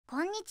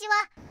にちは、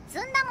ず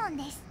んだもん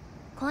です。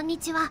こんに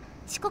ちは、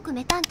四国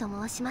メタンと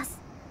申しま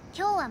す。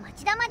今日は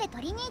町田までト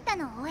リニータ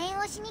の応援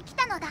をしに来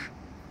たのだ。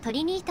ト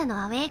リニータ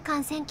のアウェイ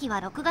観戦記は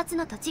6月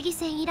の栃木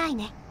戦以来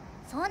ね。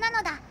そうな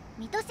のだ。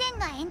水戸戦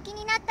が延期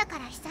になったか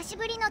ら久し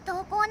ぶりの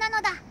投稿な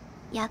のだ。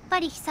やっぱ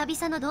り久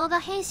々の動画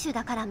編集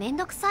だからめん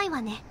どくさい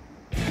わね。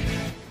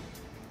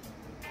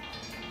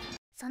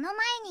その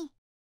前に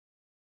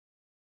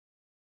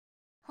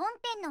本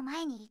編の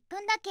前に1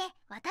分だけ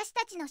私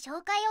たちの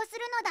紹介をする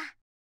のだ。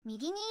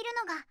右にいる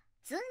のが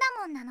ずんだ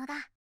もんなのだ。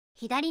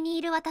左に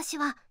いる私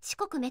は四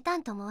国メタ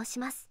ンと申し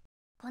ます。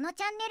この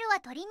チャンネル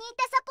はトリニー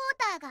タサ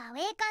ポーターがアウェ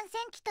イ観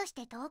戦記とし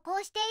て投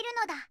稿している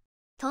のだ。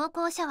投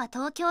稿者は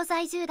東京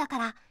在住だか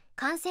ら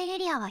観戦エ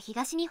リアは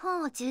東日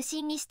本を中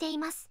心にしてい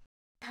ます。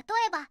例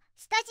えば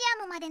スタジ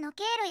アムまでの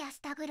経路や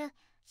スタグル、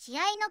試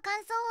合の感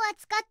想を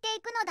扱って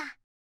いくのだ。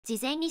事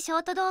前にショ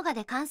ート動画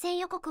で観戦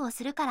予告を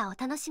するからお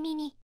楽しみ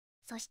に。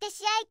そして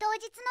試合当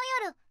日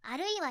の夜、あ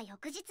るいは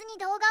翌日に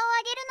動画を上げる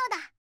の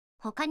だ。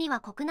他には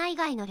国内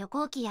外の旅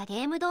行記や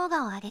ゲーム動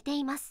画を上げて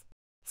います。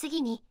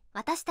次に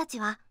私たち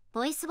は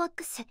ボイスボッ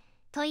クス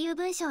という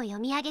文章を読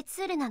み上げ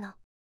ツールなの。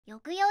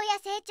抑揚や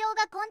成長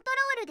がコント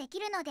ロールでき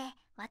るので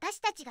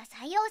私たちが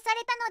採用さ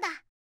れたの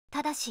だ。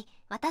ただし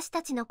私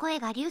たちの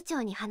声が流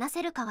暢に話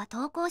せるかは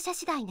投稿者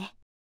次第ね。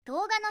動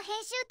画の編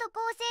集と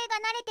構成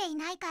が慣れてい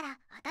ないから温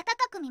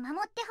かく見守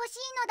ってほしい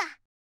のだ。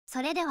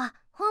それでは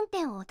本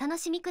編をお楽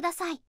しみくだ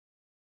さい。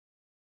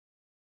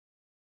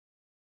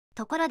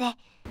ところで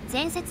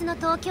前節の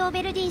東京ヴ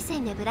ェルディ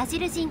戦でブラジ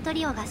ル人ト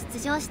リオが出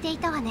場してい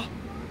たわね。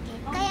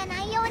結果や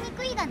内容に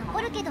悔いが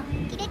残るけど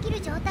復帰でき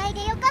る状態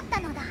でよかっ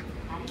たのだ。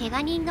怪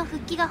我人の復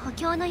帰が補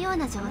強のよう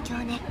な状況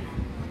ね。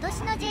今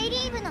年の J リ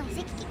ーグの移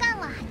籍期間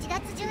は8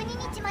月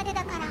12日まで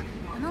だから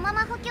このま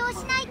ま補強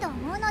しないと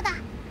思うのだ。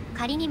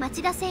仮に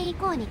町田戦以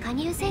降に加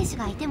入選手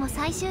がいても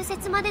最終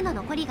節までの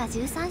残りが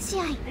13試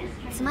合。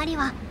つまり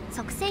は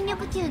即戦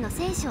力級の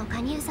選手を加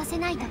入させ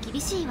ないと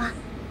厳しいわ。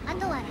あ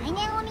とは来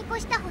年を見越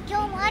した補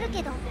強もある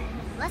けど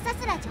噂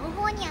すら情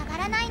報に上が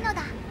らないの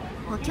だ。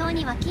補強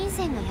には金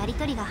銭のやり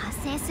取りが発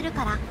生する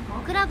から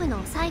クラブ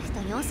のお財布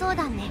と要相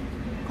談ね。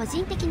個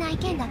人的な意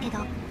見だけど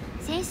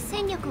選手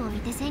戦力を見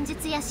て戦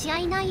術や試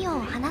合内容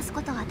を話す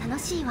ことは楽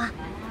しいわ。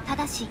た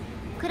だし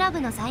クラブ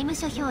の財務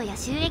諸表や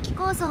収益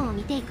構造を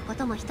見ていくこ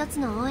とも一つ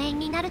の応援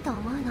になると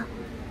思うの。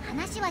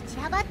話は散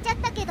らばっちゃっ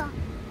たけど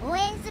応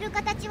援する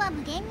形は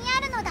無限に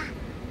あるのだ。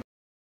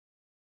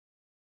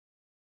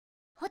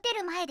ホテ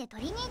ル前でト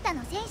リニータ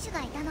の選手が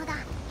いたのだ。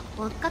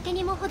追っかけ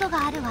にも程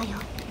があるわよ。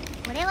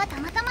これはた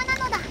またまな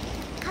のだ。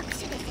拍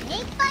手で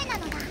精一杯な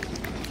のだ。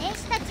選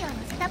手たちを乗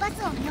せたバ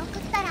スを見送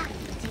ったら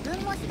自分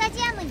もスタ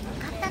ジアムに向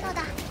かったの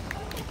だ。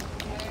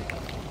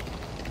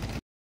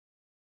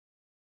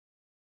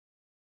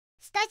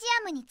スタジ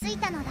アムに着い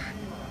たのだ。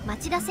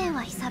町田戦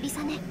は久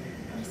々ね。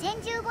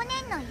2015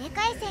年の入れ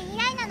替え戦以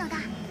来なのだ。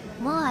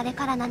もうあれ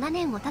から7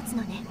年も経つ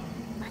のね。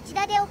町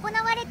田で行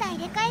われた入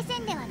れ替え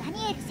戦ではダ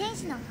ニエル選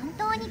手の奮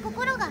闘に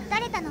心が打た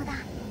れたのだ。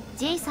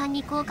 J さん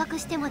に降格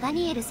してもダ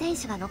ニエル選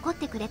手が残っ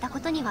てくれたこ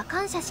とには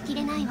感謝しき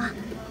れないわ。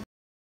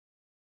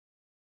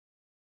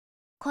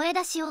声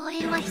出し応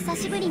援は久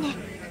しぶりね。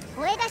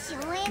声出し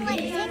応援は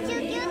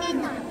2019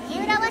年の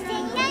上浦和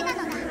戦以来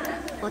なの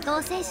だ。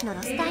後藤選手の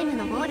ロスタイム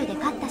のゴールで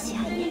勝った試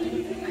合ね。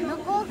あの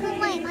興奮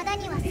は未だ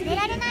に忘れ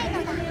られない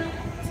のだ。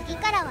次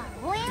からは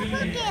応援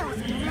風景を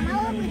その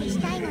ままお送りし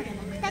たいので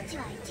僕たち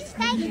は一時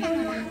退避な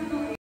の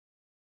だ。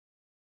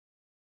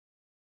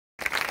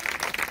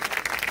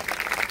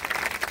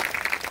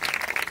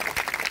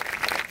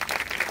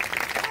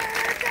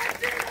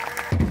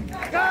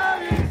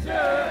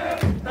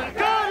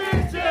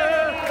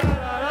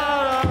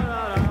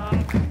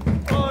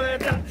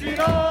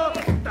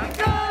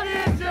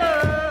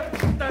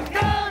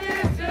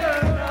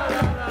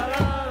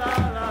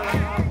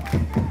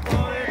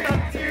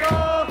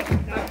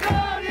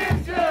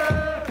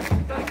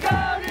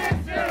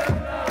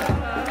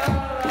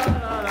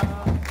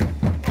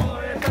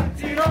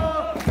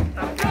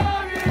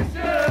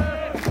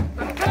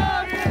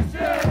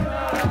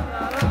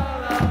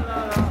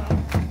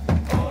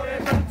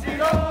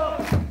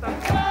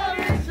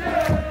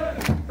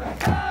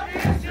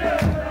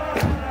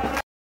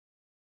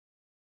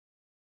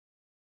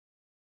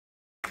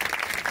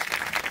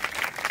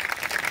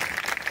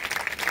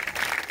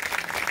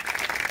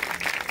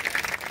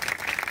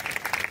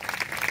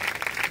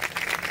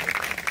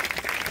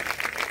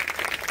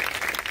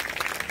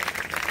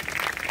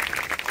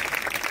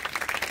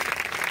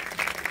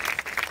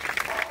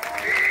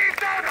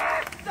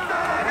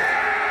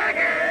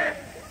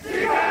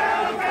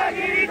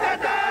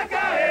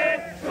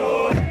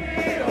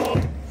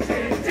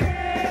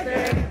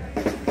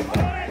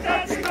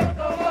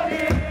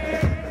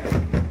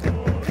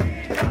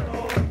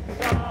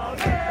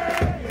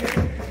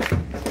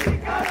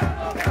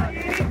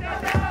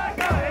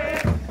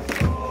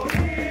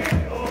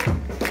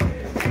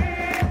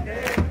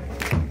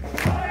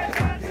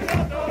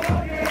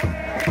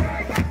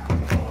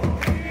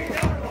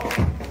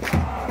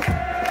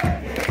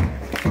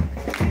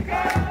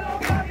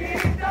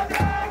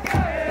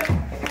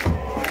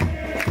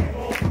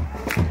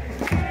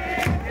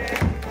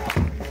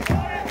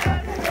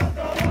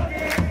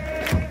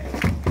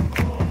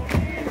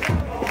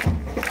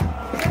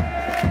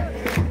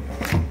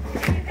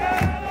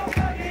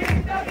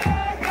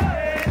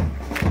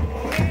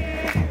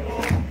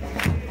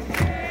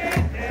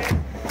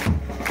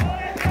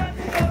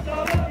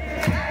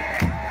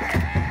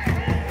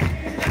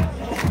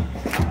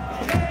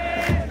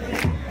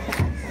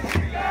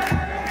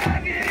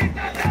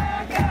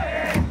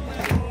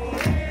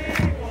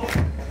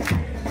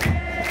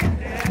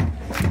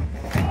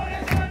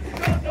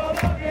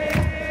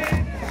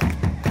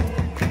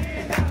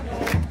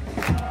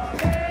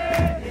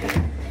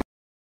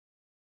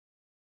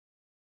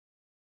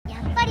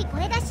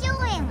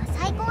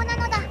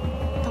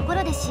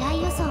合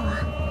予想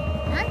は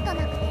なんと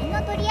なく点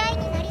の取り合い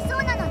になりそ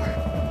うなのだ。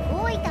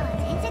大分は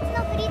前節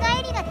の振り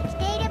返りができ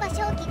ていれば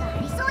勝機があ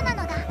りそうな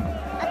のだ。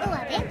あと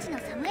はベンチの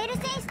サムエル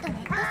選手とネ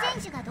ット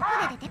選手がどこ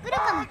で出てくる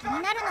かも気に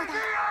なるのだ。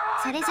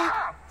それじ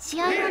ゃ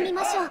試合を見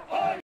ましょう。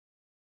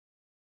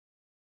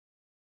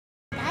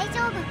大丈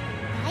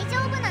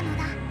夫なの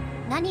だ。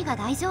何が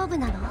大丈夫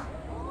なの？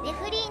レ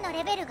フリーの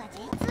レベルが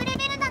J2 レ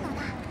ベルなの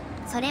だ。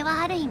それ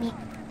はある意味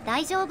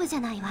大丈夫じゃ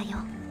ないわよ。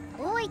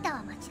大分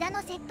は町田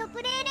のセット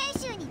プレ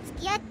ー練習に付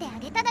き合ってあ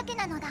げただけ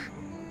なのだ。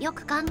よ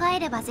く考え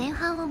れば前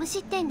半を無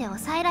失点で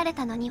抑えられ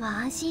たのには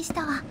安心し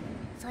たわ。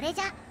それ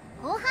じゃ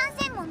後半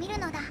戦も見る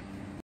のだ。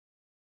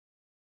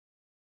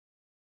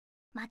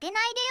負けな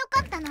いでよ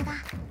かったのだ。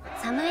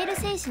サムエル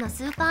選手の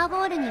スーパー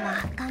ボールには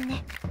圧巻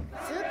ね。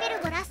スーペ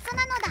ルゴラッソ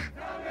なのだ。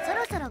そ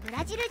ろそろブ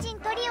ラジル人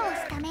トリオを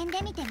スタメン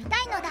で見てみた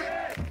いのだ。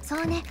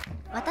そうね、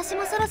私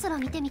もそろそろ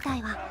見てみた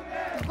いわ。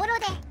ところ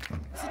で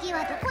次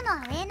はどこのアウ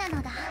ェーな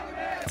のだ？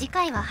次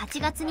回は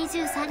8月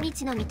23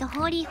日の水戸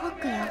ホーリーホッ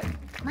クよ。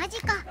マジ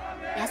か。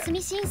休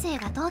み申請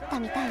が通った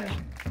みたいね。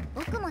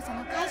僕もそ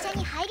の会社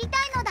に入りた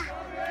いのだ。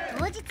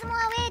当日もア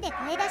ウェーで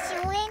声出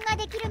し応援が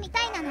できるみ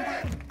たいなのだ。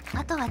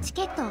あとはチ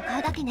ケットを買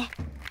うだけね。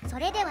そ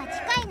れでは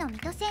次回の水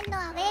戸戦の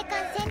アウェー観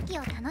戦記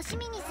を楽し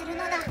みにするの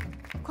だ。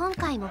今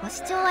回もご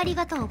視聴あり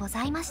がとうご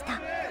ざいました。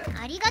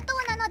ありがと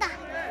うなのだ。